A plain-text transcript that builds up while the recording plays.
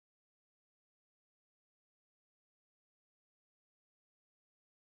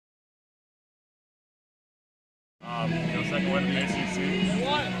Second win in the ACC.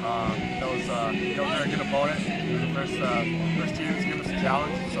 That was they're a good opponent. It was the first team to give us a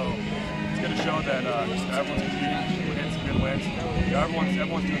challenge, so it's going to show that everyone's competing. We're getting some good wins.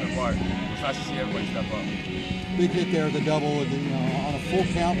 Everyone's doing their part. It's nice to see everybody step up. Big hit there, the double, on a full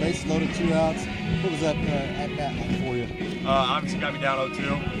count, bases loaded, 2 outs. What was that at bat like for you? Obviously got me down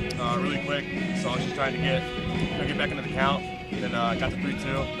 0-2 really quick, so I was just trying to get back into the count. And then got to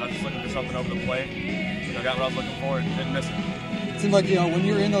 3-2. I was just looking for something over the plate. Got what I was looking for and didn't miss it. It seems like, when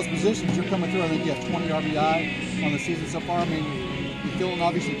you're in those positions, you're coming through. I think you have 20 RBI on the season so far. I mean, you're feeling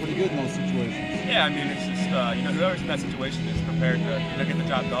obviously pretty good in those situations. Yeah, I mean, it's just, whoever's in that situation is prepared to get the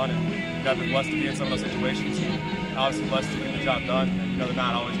job done. And I've been blessed to be in some of those situations. Obviously blessed to get the job done. And, they're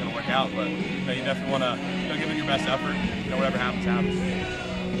not always going to work out, but you definitely want to give it your best effort. Whatever happens, happens.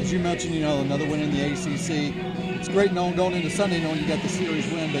 As you mentioned, another win in the ACC. It's great knowing going into Sunday knowing you got the series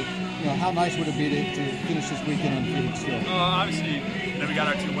win, but how nice would it be to finish this weekend undefeated still? Obviously, we got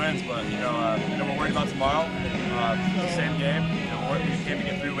our 2 wins, but we're worried about tomorrow. It's the same game. We came to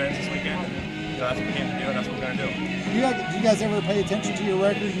get 3 wins this weekend. That's what we came to do, and that's what we're going to do. Do you guys ever pay attention to your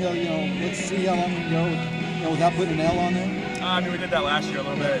record? Let's see how long we go without putting an L on there. We did that last year a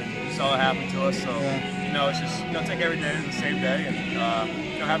little bit. We saw it happen to us, so it's just take every day as the same day, and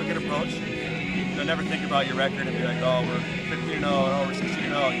have a good approach. Never think about your record and be like, oh, we're 15-0, or we're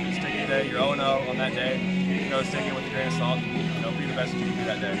 16-0. You just take a day, you're 0-0 on that day. Just take it with a grain of salt. Be the best you can be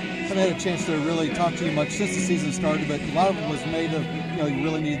that day. I haven't had a chance to really talk to you much since the season started, but a lot of it was made of, you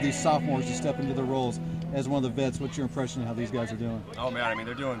really need these sophomores to step into their roles. As one of the vets, what's your impression of how these guys are doing? Oh man,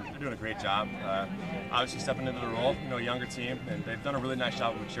 they're doing a great job. Obviously stepping into the role, a younger team, and they've done a really nice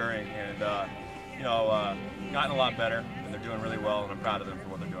job of maturing and gotten a lot better, and they're doing really well, and I'm proud of them for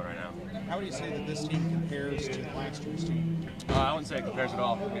what they're doing right now. How would you say that this team compares to last year's team? I wouldn't say it compares at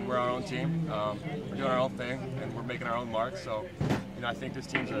all. We're our own team. We're doing our own thing, and we're making our own mark. So, I think this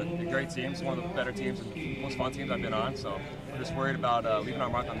team's a great team. It's one of the better teams and most fun teams I've been on. So, I'm just worried about leaving our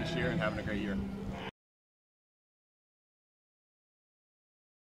mark on this year and having a great year.